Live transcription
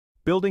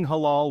Building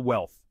Halal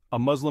Wealth, a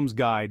Muslim's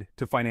Guide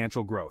to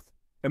Financial Growth.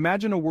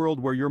 Imagine a world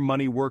where your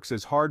money works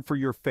as hard for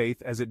your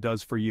faith as it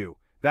does for you.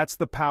 That's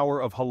the power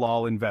of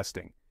halal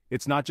investing.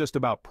 It's not just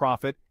about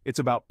profit, it's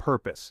about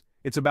purpose.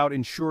 It's about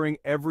ensuring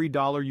every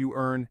dollar you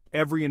earn,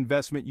 every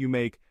investment you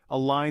make,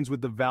 aligns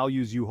with the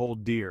values you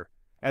hold dear.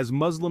 As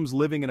Muslims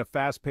living in a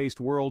fast-paced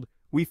world,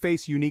 we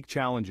face unique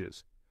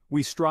challenges.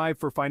 We strive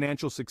for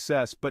financial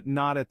success, but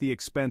not at the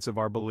expense of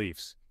our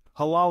beliefs.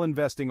 Halal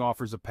investing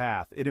offers a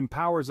path. It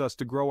empowers us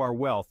to grow our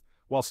wealth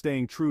while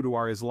staying true to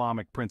our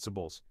Islamic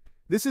principles.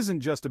 This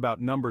isn't just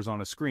about numbers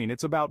on a screen,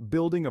 it's about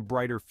building a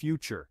brighter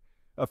future.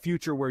 A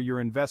future where your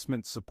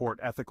investments support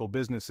ethical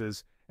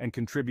businesses and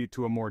contribute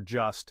to a more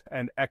just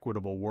and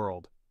equitable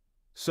world.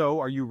 So,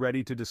 are you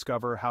ready to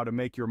discover how to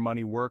make your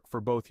money work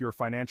for both your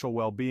financial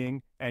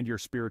well-being and your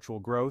spiritual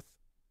growth?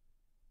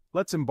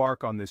 Let's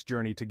embark on this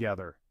journey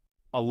together.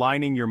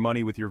 Aligning your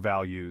money with your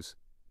values.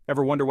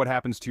 Ever wonder what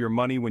happens to your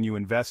money when you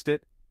invest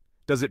it?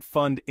 Does it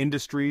fund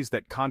industries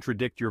that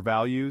contradict your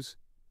values?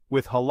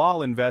 With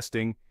halal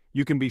investing,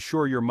 you can be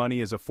sure your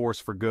money is a force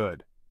for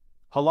good.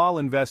 Halal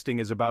investing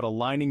is about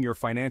aligning your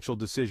financial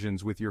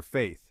decisions with your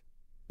faith.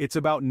 It's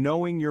about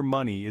knowing your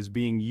money is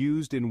being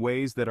used in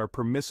ways that are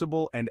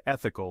permissible and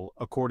ethical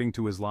according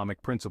to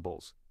Islamic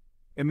principles.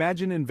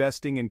 Imagine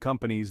investing in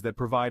companies that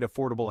provide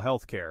affordable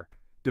healthcare,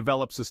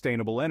 develop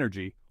sustainable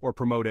energy, or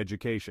promote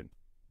education.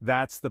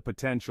 That's the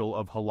potential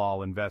of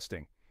halal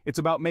investing. It's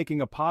about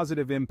making a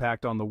positive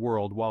impact on the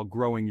world while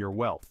growing your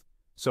wealth.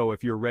 So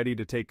if you're ready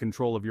to take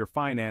control of your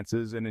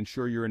finances and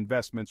ensure your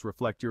investments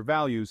reflect your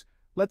values,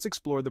 let's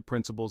explore the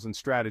principles and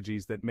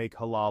strategies that make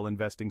halal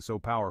investing so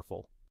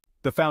powerful.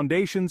 The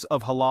foundations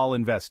of halal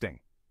investing.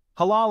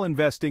 Halal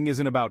investing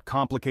isn't about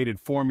complicated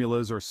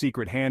formulas or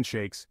secret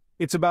handshakes.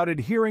 It's about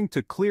adhering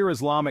to clear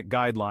Islamic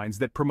guidelines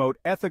that promote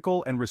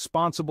ethical and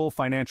responsible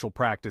financial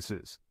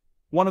practices.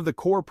 One of the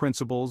core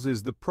principles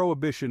is the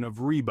prohibition of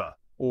riba,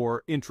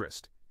 or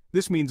interest.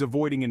 This means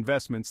avoiding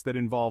investments that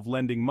involve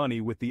lending money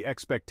with the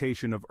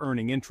expectation of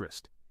earning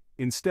interest.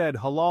 Instead,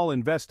 halal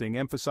investing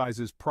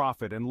emphasizes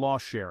profit and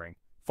loss sharing,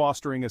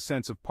 fostering a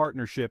sense of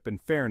partnership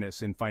and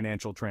fairness in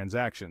financial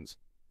transactions.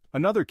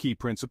 Another key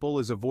principle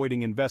is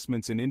avoiding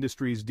investments in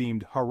industries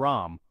deemed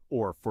haram,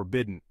 or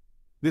forbidden.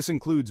 This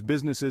includes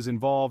businesses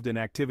involved in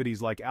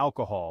activities like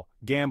alcohol,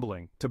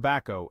 gambling,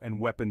 tobacco, and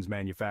weapons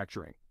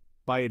manufacturing.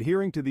 By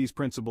adhering to these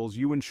principles,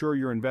 you ensure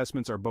your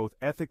investments are both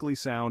ethically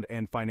sound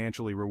and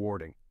financially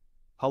rewarding.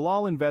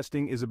 Halal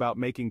investing is about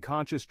making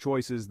conscious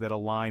choices that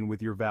align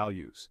with your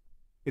values.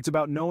 It's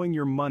about knowing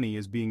your money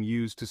is being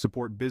used to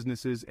support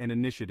businesses and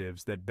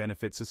initiatives that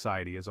benefit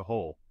society as a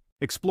whole.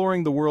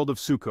 Exploring the world of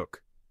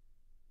Sukuk.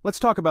 Let's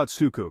talk about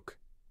Sukuk.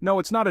 No,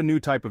 it's not a new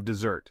type of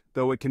dessert,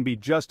 though it can be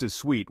just as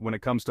sweet when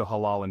it comes to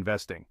halal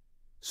investing.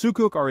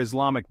 Sukuk are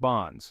Islamic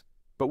bonds,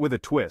 but with a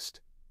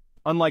twist.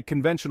 Unlike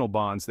conventional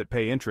bonds that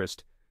pay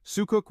interest,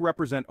 Sukuk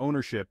represent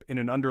ownership in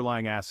an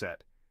underlying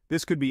asset.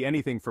 This could be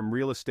anything from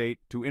real estate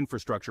to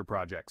infrastructure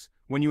projects.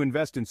 When you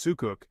invest in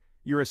Sukuk,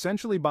 you're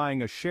essentially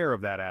buying a share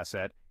of that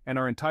asset and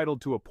are entitled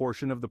to a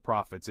portion of the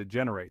profits it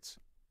generates.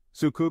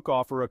 Sukuk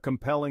offer a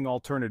compelling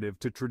alternative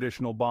to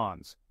traditional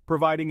bonds,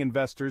 providing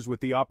investors with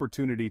the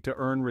opportunity to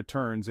earn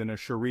returns in a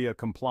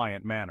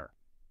sharia-compliant manner.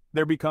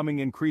 They're becoming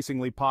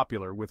increasingly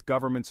popular, with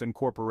governments and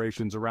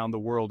corporations around the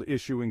world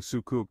issuing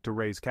Sukuk to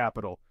raise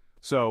capital.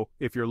 So,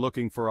 if you're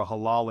looking for a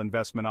halal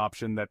investment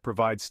option that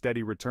provides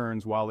steady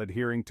returns while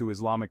adhering to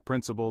Islamic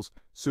principles,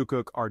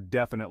 Sukuk are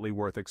definitely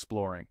worth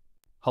exploring.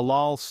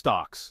 Halal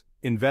stocks.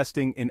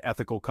 Investing in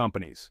ethical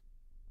companies.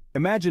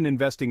 Imagine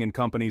investing in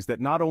companies that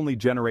not only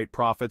generate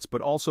profits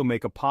but also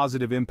make a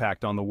positive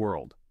impact on the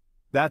world.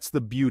 That's the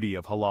beauty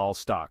of halal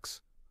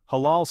stocks.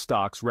 Halal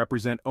stocks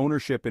represent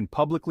ownership in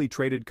publicly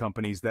traded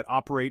companies that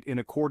operate in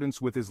accordance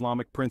with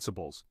Islamic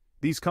principles.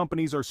 These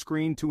companies are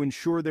screened to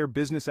ensure their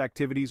business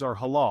activities are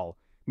halal,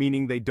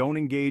 meaning they don't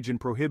engage in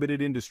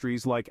prohibited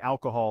industries like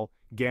alcohol,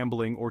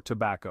 gambling, or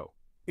tobacco.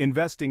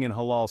 Investing in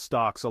halal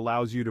stocks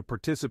allows you to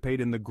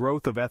participate in the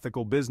growth of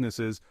ethical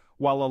businesses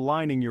while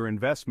aligning your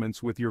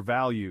investments with your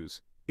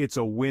values. It's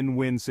a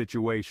win-win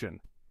situation.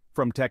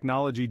 From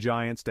technology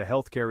giants to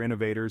healthcare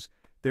innovators,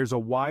 there's a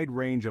wide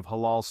range of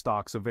halal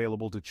stocks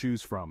available to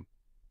choose from.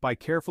 By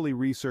carefully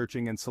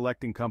researching and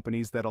selecting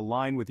companies that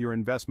align with your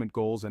investment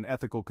goals and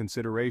ethical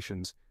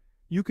considerations,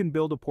 you can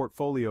build a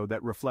portfolio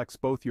that reflects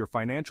both your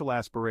financial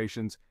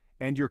aspirations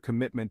and your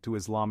commitment to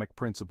Islamic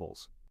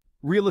principles.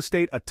 Real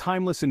estate, a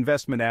timeless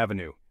investment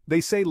avenue.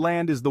 They say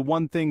land is the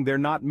one thing they're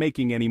not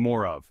making any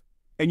more of.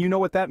 And you know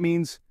what that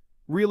means?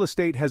 Real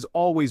estate has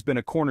always been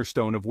a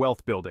cornerstone of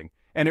wealth building,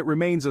 and it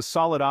remains a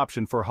solid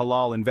option for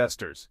halal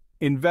investors.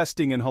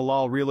 Investing in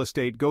halal real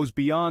estate goes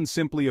beyond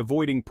simply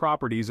avoiding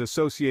properties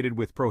associated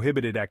with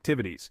prohibited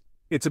activities.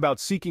 It's about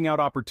seeking out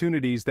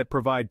opportunities that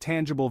provide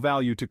tangible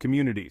value to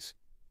communities.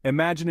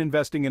 Imagine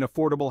investing in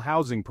affordable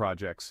housing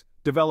projects,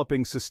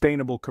 developing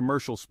sustainable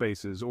commercial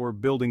spaces, or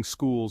building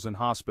schools and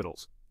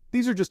hospitals.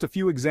 These are just a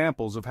few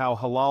examples of how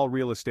halal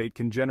real estate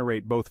can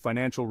generate both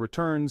financial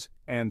returns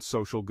and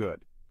social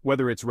good.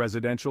 Whether it's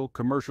residential,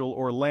 commercial,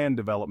 or land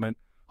development,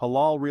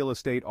 halal real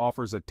estate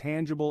offers a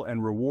tangible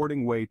and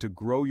rewarding way to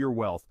grow your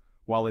wealth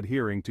while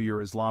adhering to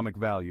your Islamic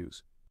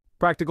values.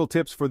 Practical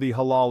tips for the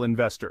halal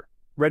investor.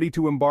 Ready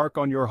to embark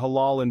on your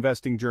halal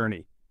investing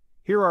journey?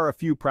 Here are a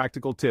few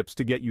practical tips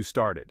to get you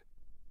started.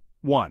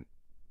 1.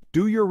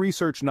 Do your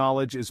research.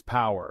 Knowledge is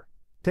power.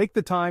 Take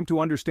the time to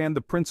understand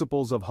the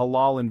principles of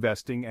halal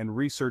investing and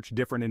research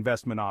different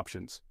investment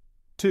options.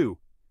 2.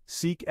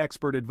 Seek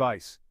expert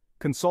advice.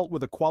 Consult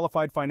with a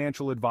qualified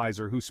financial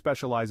advisor who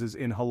specializes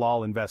in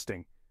halal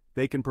investing.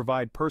 They can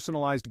provide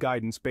personalized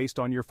guidance based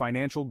on your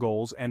financial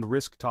goals and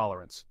risk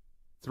tolerance.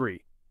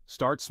 3.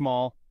 Start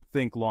small,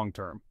 think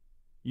long-term.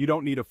 You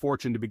don't need a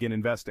fortune to begin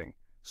investing.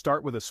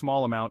 Start with a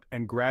small amount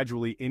and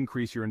gradually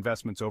increase your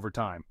investments over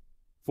time.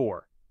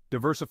 4.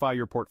 Diversify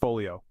your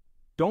portfolio.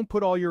 Don't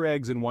put all your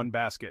eggs in one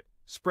basket.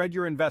 Spread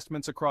your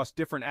investments across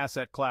different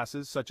asset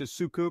classes such as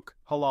Sukuk,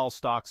 halal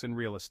stocks, and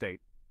real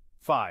estate.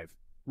 5.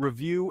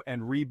 Review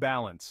and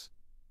rebalance.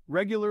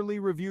 Regularly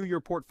review your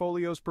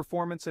portfolio's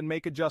performance and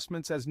make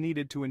adjustments as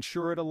needed to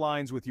ensure it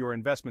aligns with your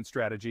investment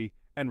strategy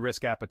and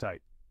risk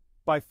appetite.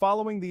 By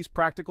following these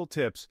practical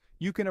tips,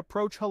 you can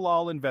approach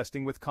halal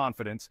investing with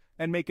confidence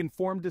and make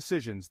informed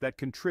decisions that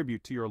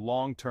contribute to your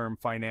long-term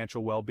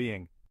financial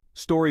well-being.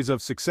 Stories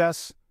of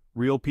success,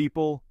 real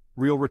people,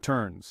 real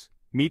returns.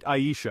 Meet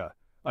Aisha,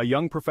 a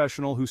young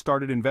professional who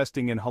started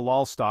investing in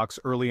halal stocks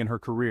early in her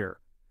career.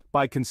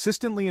 By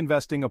consistently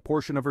investing a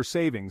portion of her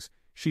savings,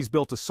 she's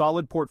built a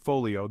solid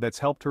portfolio that's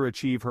helped her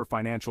achieve her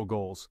financial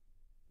goals.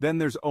 Then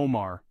there's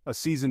Omar, a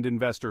seasoned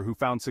investor who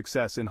found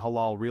success in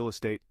halal real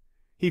estate.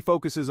 He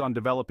focuses on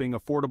developing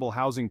affordable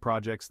housing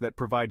projects that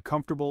provide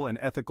comfortable and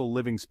ethical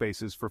living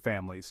spaces for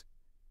families.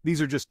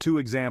 These are just two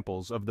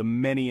examples of the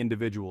many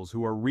individuals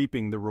who are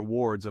reaping the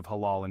rewards of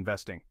halal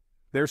investing.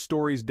 Their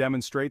stories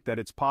demonstrate that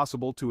it's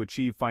possible to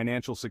achieve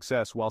financial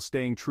success while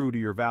staying true to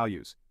your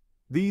values.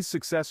 These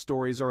success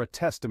stories are a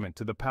testament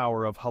to the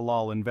power of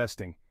halal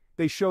investing.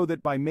 They show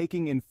that by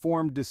making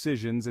informed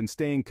decisions and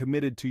staying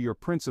committed to your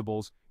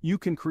principles, you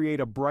can create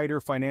a brighter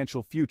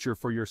financial future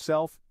for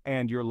yourself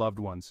and your loved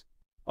ones.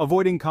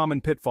 Avoiding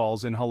common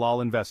pitfalls in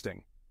halal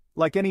investing.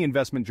 Like any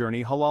investment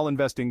journey, halal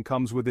investing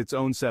comes with its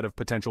own set of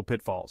potential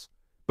pitfalls.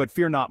 But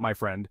fear not, my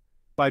friend.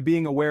 By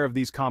being aware of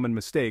these common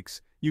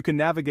mistakes, you can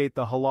navigate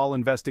the halal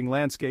investing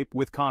landscape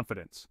with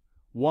confidence.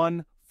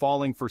 1.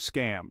 Falling for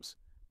scams.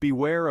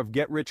 Beware of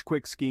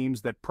get-rich-quick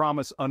schemes that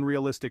promise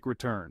unrealistic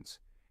returns.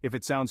 If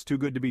it sounds too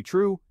good to be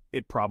true,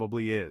 it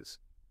probably is.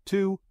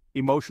 2.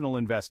 Emotional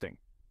investing.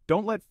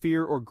 Don't let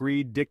fear or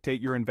greed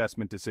dictate your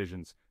investment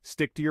decisions.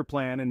 Stick to your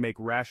plan and make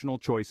rational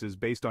choices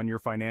based on your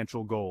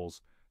financial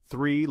goals.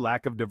 3.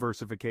 Lack of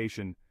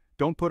diversification.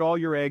 Don't put all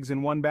your eggs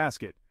in one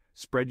basket.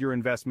 Spread your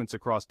investments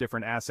across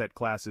different asset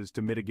classes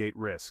to mitigate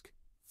risk.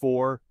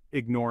 4.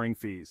 Ignoring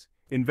fees.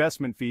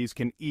 Investment fees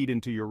can eat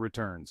into your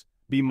returns.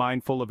 Be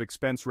mindful of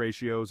expense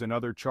ratios and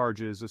other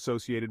charges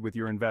associated with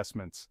your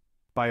investments.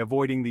 By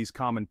avoiding these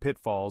common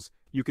pitfalls,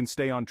 you can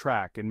stay on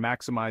track and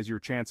maximize your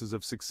chances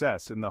of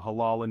success in the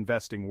halal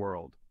investing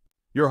world.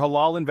 Your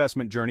halal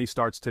investment journey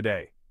starts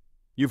today.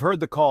 You've heard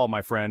the call,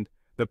 my friend.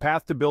 The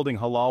path to building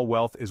halal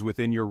wealth is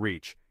within your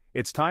reach.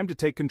 It's time to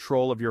take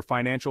control of your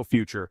financial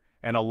future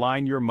and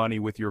align your money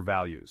with your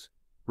values.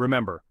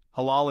 Remember,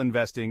 halal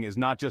investing is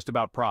not just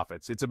about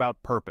profits, it's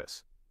about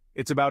purpose.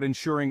 It's about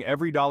ensuring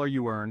every dollar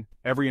you earn,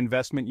 every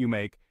investment you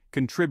make,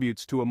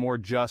 contributes to a more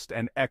just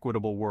and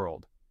equitable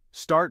world.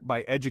 Start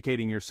by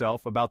educating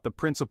yourself about the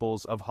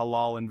principles of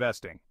halal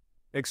investing.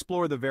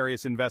 Explore the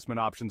various investment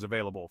options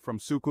available, from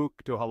Sukuk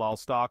to halal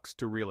stocks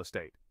to real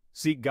estate.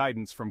 Seek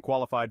guidance from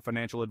qualified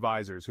financial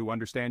advisors who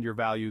understand your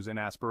values and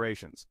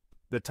aspirations.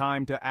 The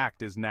time to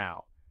act is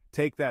now.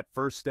 Take that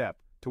first step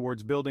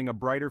towards building a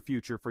brighter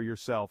future for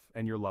yourself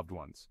and your loved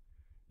ones.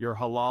 Your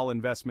halal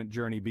investment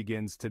journey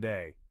begins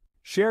today.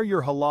 Share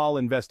your halal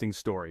investing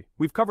story.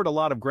 We've covered a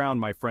lot of ground,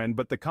 my friend,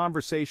 but the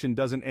conversation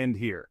doesn't end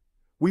here.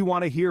 We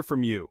want to hear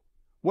from you.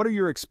 What are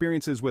your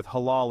experiences with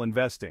halal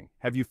investing?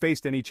 Have you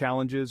faced any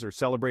challenges or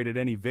celebrated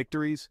any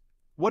victories?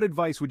 What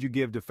advice would you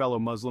give to fellow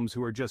Muslims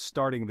who are just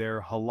starting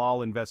their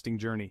halal investing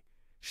journey?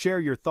 Share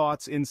your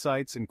thoughts,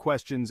 insights, and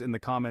questions in the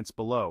comments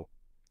below.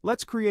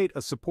 Let's create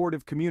a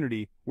supportive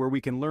community where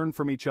we can learn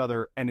from each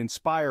other and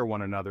inspire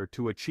one another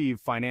to achieve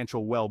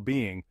financial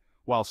well-being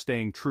while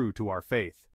staying true to our faith.